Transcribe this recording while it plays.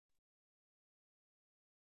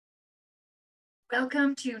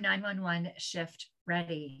Welcome to 911 Shift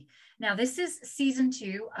Ready. Now, this is season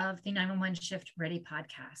 2 of the 911 Shift Ready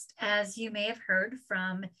podcast. As you may have heard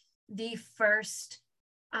from the first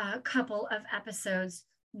couple of episodes,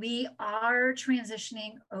 we are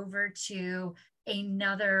transitioning over to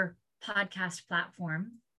another podcast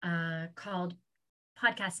platform called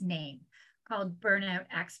podcast name called Burnout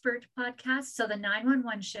Expert Podcast. So the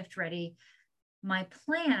 911 Shift Ready, my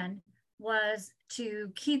plan was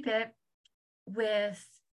to keep it with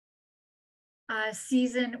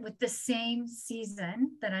the same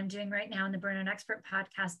season that I'm doing right now in the Burnout Expert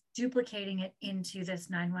podcast, duplicating it into this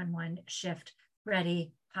 911 Shift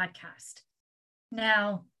Ready podcast.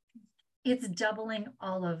 Now, it's doubling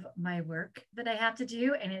all of my work that I have to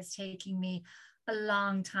do, and it's taking me a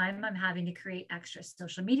long time. I'm having to create extra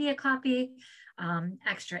social media copy,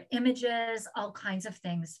 extra images, all kinds of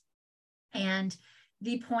things. And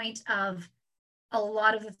the point of a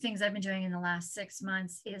lot of the things I've been doing in the last 6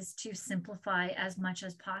 months is to simplify as much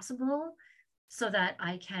as possible so that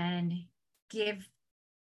I can give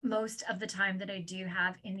most of the time that I do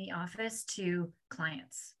have in the office to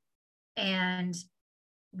clients. And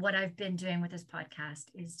what I've been doing with this podcast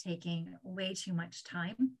is taking way too much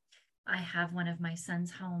time. I have one of my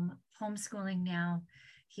sons home homeschooling now.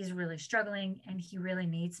 He's really struggling and he really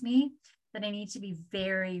needs me, but I need to be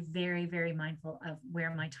very, very, very mindful of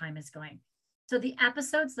where my time is going. So the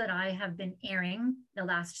episodes that I have been airing, the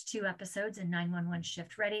last 2 episodes in 911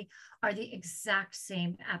 Shift Ready, are the exact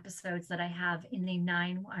same episodes that I have in the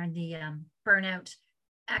Burnout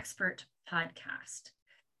Expert podcast.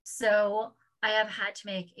 So I have had to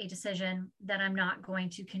make a decision that I'm not going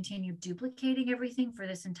to continue duplicating everything for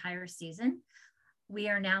this entire season. We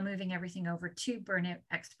are now moving everything over to Burnout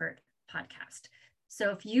Expert podcast.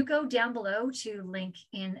 So if you go down below to link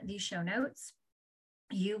in the show notes,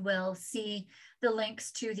 you will see the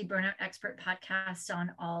links to the Burnout Expert podcast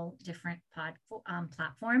on all different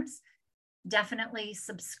platforms. Definitely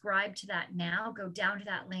subscribe to that now. Go down to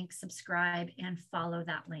that link, subscribe, and follow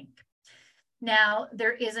that link. Now,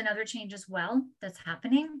 there is another change as well that's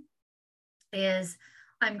happening, is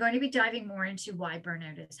I'm going to be diving more into why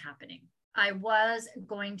burnout is happening. I was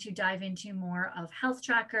going to dive into more of health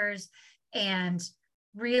trackers and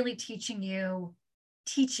really teaching you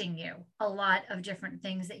a lot of different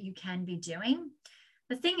things that you can be doing.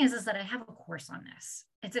 The thing is that I have a course on this.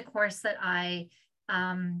 It's a course that I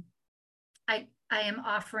am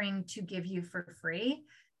offering to give you for free,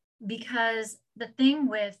 because the thing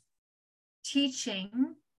with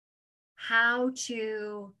teaching how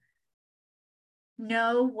to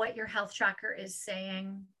know what your health tracker is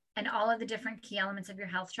saying and all of the different key elements of your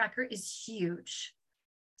health tracker is huge.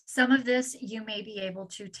 Some of this you may be able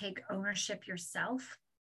to take ownership yourself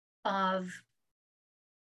of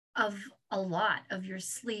a lot of your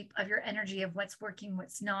sleep, of your energy, of what's working,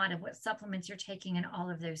 what's not, of what supplements you're taking, and all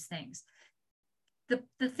of those things.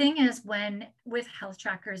 The thing is, when with health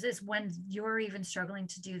trackers, is when you're even struggling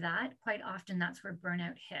to do that, quite often that's where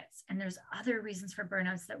burnout hits. And there's other reasons for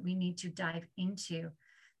burnouts that we need to dive into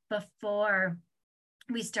before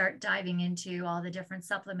we start diving into all the different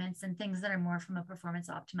supplements and things that are more from a performance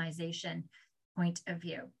optimization point of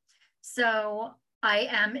view. So I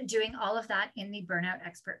am doing all of that in the Burnout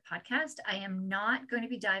Expert podcast. I am not going to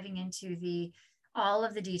be diving into all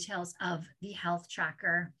of the details of the health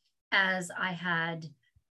tracker as I had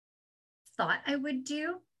thought I would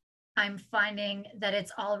do. I'm finding that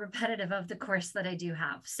it's all repetitive of the course that I do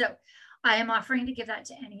have. So I am offering to give that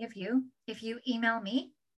to any of you. If you email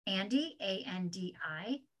me, Andi,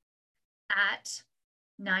 A-N-D-I, at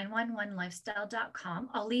 911lifestyle.com.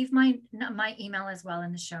 I'll leave my email as well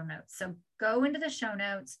in the show notes. So go into the show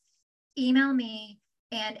notes, email me,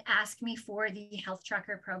 and ask me for the health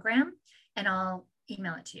tracker program, and I'll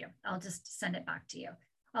email it to you. I'll just send it back to you.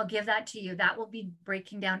 I'll give that to you. That will be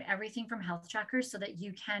breaking down everything from health trackers so that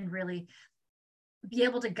you can really be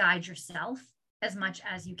able to guide yourself as much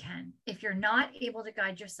as you can. If you're not able to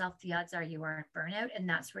guide yourself, the odds are you are in burnout, and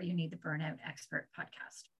that's where you need the Burnout Expert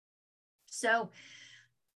podcast. So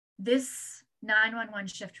this 911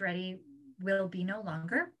 Shift Ready will be no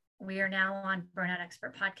longer. We are now on Burnout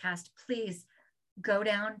Expert podcast. Please go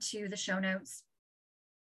down to the show notes,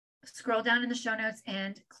 scroll down in the show notes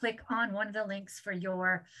and click on one of the links for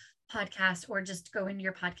your podcast, or just go into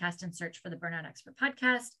your podcast and search for the Burnout Expert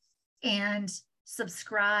podcast and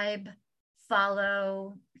subscribe,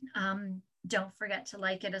 follow. Don't forget to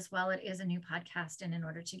like it as well. It is a new podcast, and in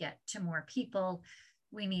order to get to more people,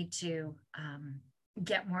 we need to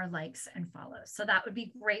get more likes and follows. So that would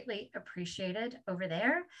be greatly appreciated over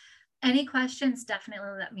there. Any questions,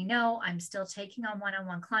 definitely let me know. I'm still taking on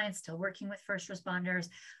one-on-one clients, still working with first responders.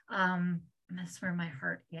 and that's where my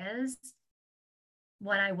heart is.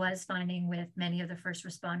 What I was finding with many of the first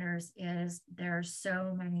responders is there are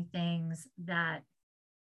so many things that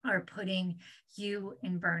are putting you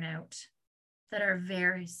in burnout that are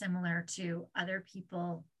very similar to other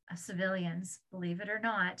people, civilians, believe it or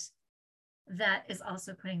not, that is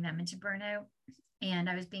also putting them into burnout. And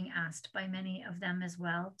I was being asked by many of them as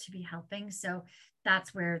well to be helping. So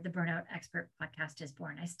that's where the Burnout Expert podcast is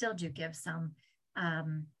born. I still do give some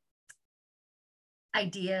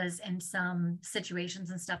ideas and some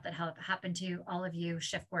situations and stuff that help happen to all of you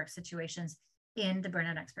shift work situations in the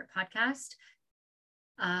Burnout Expert podcast.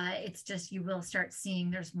 It's just, you will start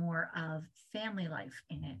seeing there's more of family life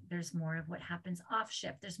in it. There's more of what happens off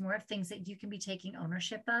shift. There's more of things that you can be taking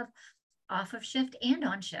ownership of off of shift and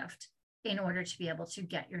on shift in order to be able to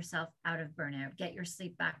get yourself out of burnout, get your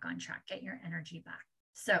sleep back on track, get your energy back.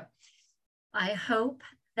 So I hope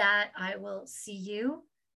that I will see you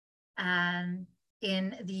in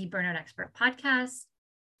the Burnout Expert podcast.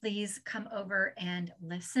 Please come over and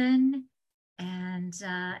listen. And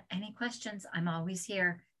any questions, I'm always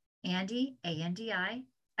here. Andy, A-N-D-I,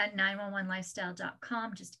 at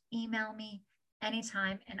 911lifestyle.com. Just email me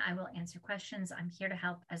anytime and I will answer questions. I'm here to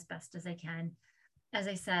help as best as I can. As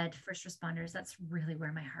I said, first responders, that's really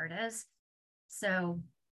where my heart is. So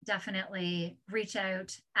definitely reach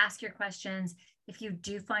out, ask your questions. If you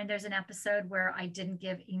do find there's an episode where I didn't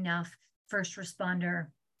give enough first responder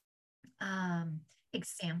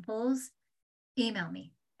examples, email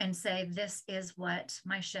me and say, this is what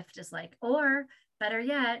my shift is like. Or better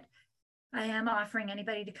yet, I am offering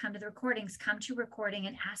anybody to come to the recordings, come to recording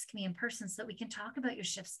and ask me in person so that we can talk about your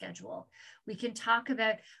shift schedule. We can talk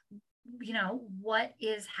about, you know, what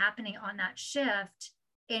is happening on that shift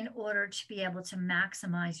in order to be able to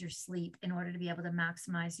maximize your sleep, in order to be able to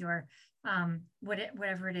maximize your,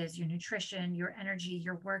 whatever it is, your nutrition, your energy,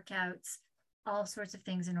 your workouts, all sorts of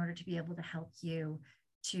things in order to be able to help you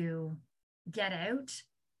to get out,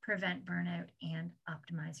 prevent burnout, and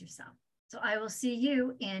optimize yourself. So I will see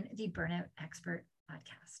you in the Burnout Expert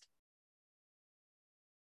podcast.